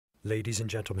Ladies and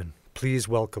gentlemen, please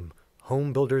welcome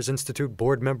Home Builders Institute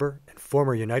board member and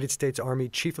former United States Army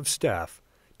Chief of Staff,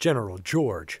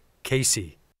 Gen.George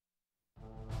Casey.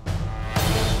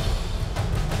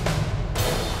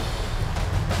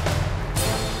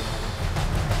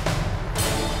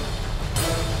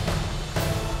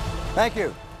 Thank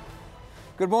you.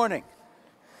 Good morning.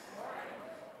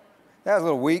 That was a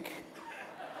little weak.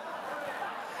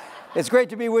 It's great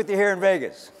to be with you here in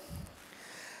Vegas.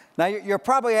 Now, you're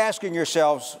probably asking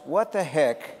yourselves, what the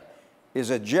heck is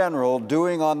a general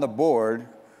doing on the board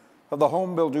of the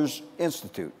Home Builders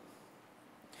Institute?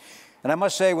 And I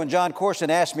must say, when John Corson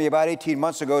asked me about 18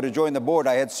 months ago to join the board,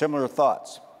 I had similar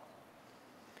thoughts.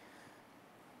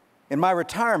 In my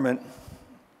retirement,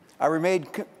 I remained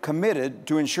committed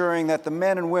to ensuring that the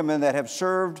men and women that have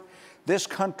served this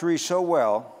country so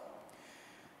well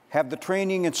have the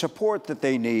training and support that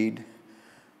they need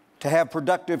to have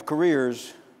productive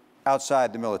careers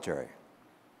outside the military.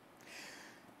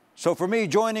 So for me,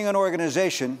 joining an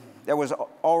organization that was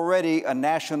already a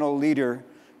national leader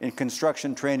in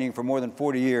construction training for more than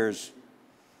 40 years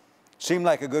seemed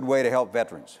like a good way to help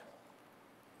veterans.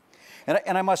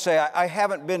 And I must say, I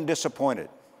haven't been disappointed.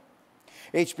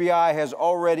 HBI has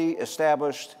already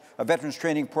established a veterans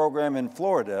training program in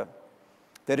Florida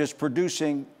that is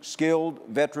producing skilled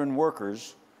veteran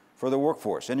workers for the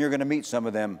workforce, and you're going to meet some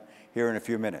of them here in a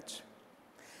few minutes.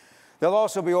 They'll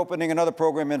also be opening another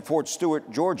program in Fort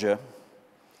Stewart, Georgia,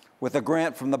 with a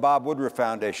grant from the Bob Woodruff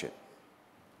Foundation.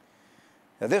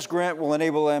 Now, this grant will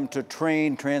enable them to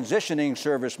train transitioning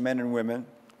servicemen and women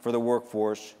for the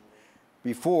workforce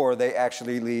before they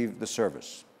actually leave the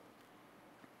service.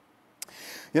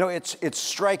 You know, it's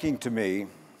striking to me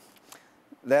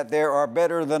that there are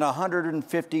better than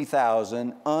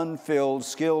 150,000 unfilled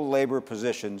skilled labor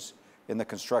positions in the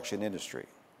construction industry.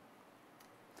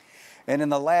 And in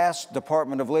the last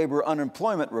Department of Labor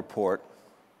unemployment report,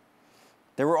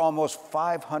 there were almost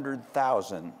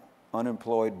 500,000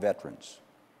 unemployed veterans.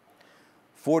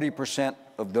 40%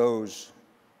 of those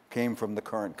came from the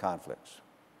current conflicts.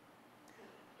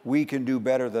 We can do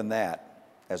better than that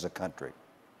as a country.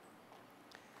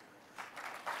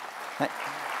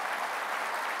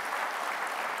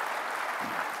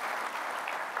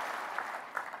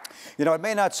 You know, it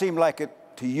may not seem like it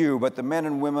to you, but the men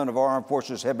and women of our armed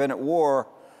forces have been at war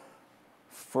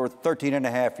for 13 and a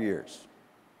half years.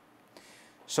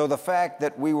 So the fact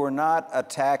that we were not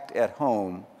attacked at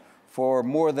home for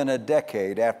more than a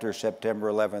decade after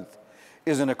September 11th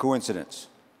isn't a coincidence.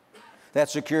 That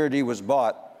security was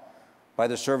bought by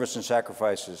the service and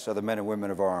sacrifices of the men and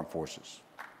women of our armed forces.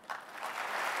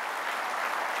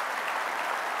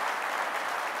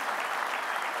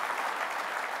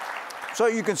 So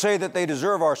you can say that they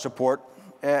deserve our support,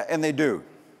 and they do.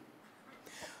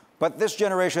 But this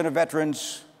generation of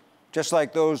veterans, just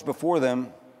like those before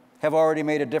them, have already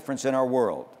made a difference in our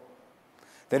world.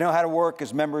 They know how to work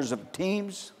as members of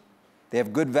teams. They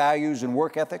have good values and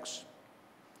work ethics.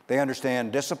 They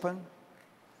understand discipline,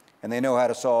 and they know how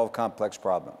to solve complex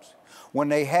problems. When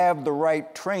they have the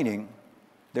right training,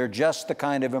 they're just the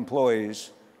kind of employees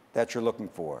that you're looking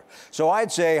for. So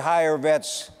I'd say hire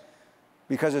vets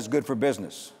because it's good for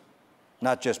business,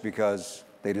 not just because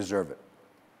they deserve it.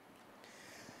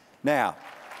 Now,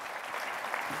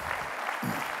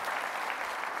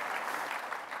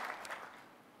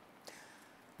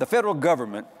 the federal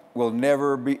government will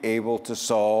never be able to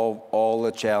solve all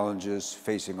the challenges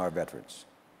facing our veterans.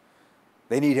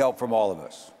 They need help from all of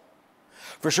us.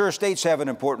 For sure, states have an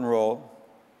important role,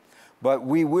 but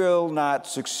we will not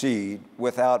succeed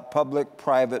without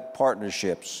public-private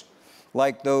partnerships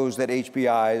like those that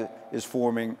HBI is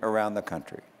forming around the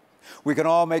country. We can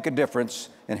all make a difference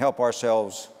and help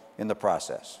ourselves in the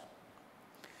process.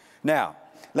 Now,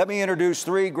 let me introduce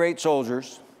three great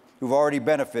soldiers who've already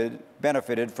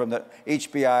benefited from the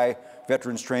HBI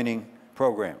veterans training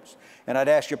programs. And I'd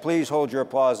ask you, please hold your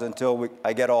applause until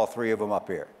I get all three of them up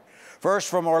here. First,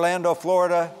 from Orlando,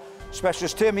 Florida,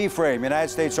 Specialist Tim Ephraim, United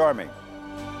States Army.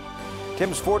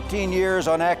 Tim's 14 years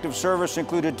on active service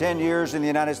included 10 years in the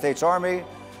United States Army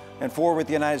and 4 with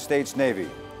the United States Navy.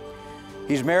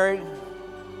 He's married,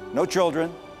 no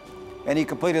children, and he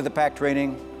completed the PAC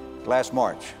training last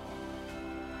March.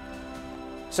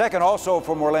 Second, also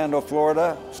from Orlando,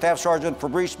 Florida, Staff Sergeant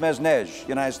Fabrice Mesnej,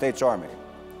 United States Army.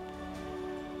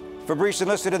 Fabrice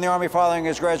enlisted in the Army following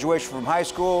his graduation from high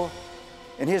school,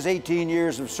 and his 18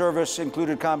 years of service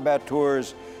included combat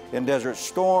tours in Desert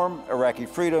Storm, Iraqi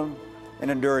Freedom, and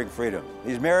Enduring Freedom.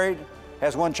 He's married,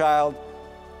 has 1 child,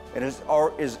 and is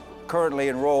currently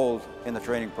enrolled in the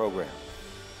training program.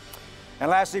 And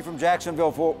lastly, from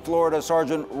Jacksonville, Florida,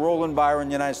 Sergeant Roland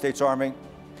Byron, United States Army.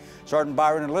 Sergeant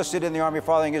Byron enlisted in the Army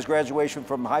following his graduation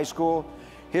from high school.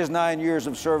 His 9 years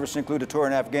of service include a tour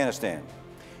in Afghanistan.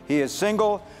 He is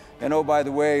single, and oh, by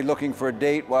the way, looking for a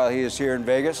date while he is here in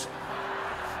Vegas.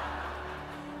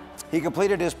 He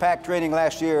completed his PAC training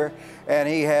last year, and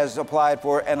he has applied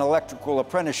for an electrical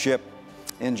apprenticeship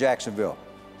in Jacksonville.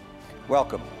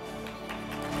 Welcome.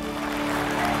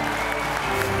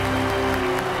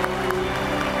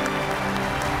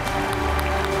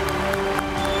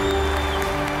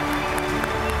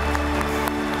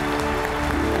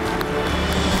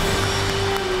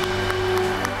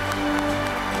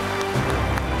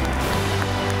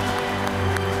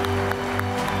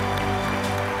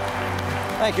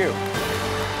 Thank you.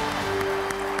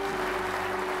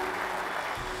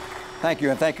 Thank you,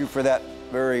 and thank you for that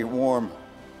very warm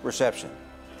reception.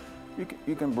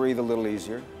 You can breathe a little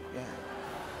easier. Yeah.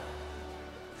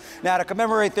 Now, to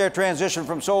commemorate their transition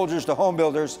from soldiers to home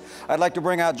builders, I'd like to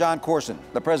bring out John Corson,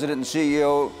 the president and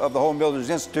CEO of the Home Builders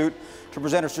Institute, to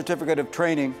present a certificate of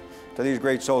training to these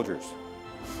great soldiers.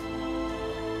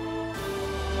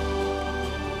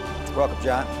 Welcome,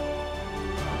 John.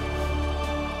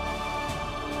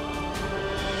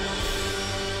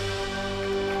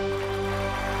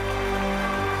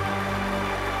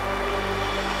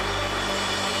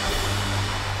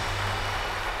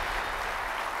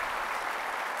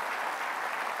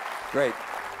 Great.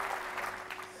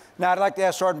 Now I'd like to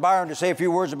ask Sergeant Byron to say a few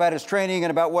words about his training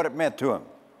and about what it meant to him.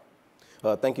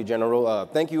 Thank you, General.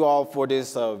 Thank you all for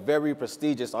this very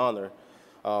prestigious honor.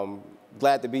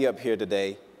 Glad to be up here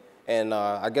today. And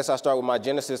I guess I'll start with my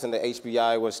genesis in the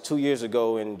HBI. Was 2 years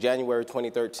ago in January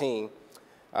 2013.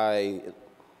 I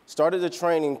started the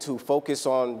training to focus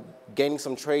on gaining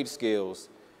some trade skills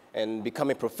and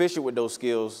becoming proficient with those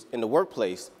skills in the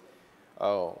workplace.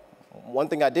 One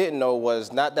thing I didn't know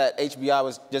was not that HBI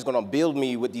was just going to build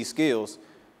me with these skills,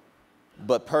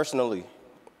 but personally.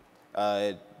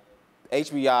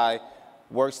 HBI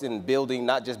works in building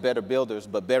not just better builders,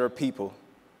 but better people.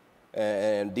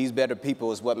 And these better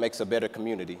people is what makes a better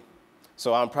community.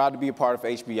 So I'm proud to be a part of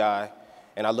HBI,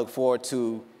 and I look forward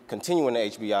to continuing the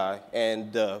HBI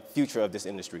and the future of this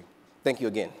industry. Thank you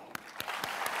again.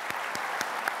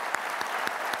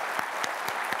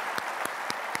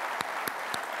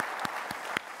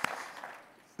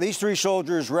 These three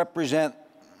soldiers represent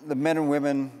the men and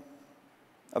women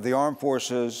of the armed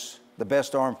forces, the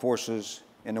best armed forces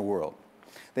in the world.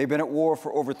 They've been at war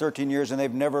for over 13 years, and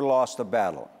they've never lost a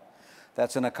battle.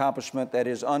 That's an accomplishment that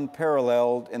is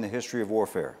unparalleled in the history of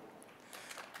warfare.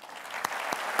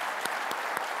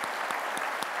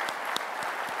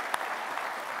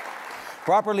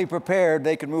 Properly prepared,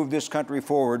 they can move this country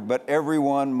forward, but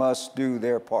everyone must do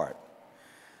their part.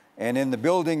 And in the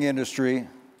building industry,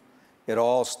 it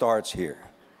all starts here.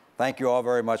 Thank you all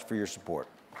very much for your support.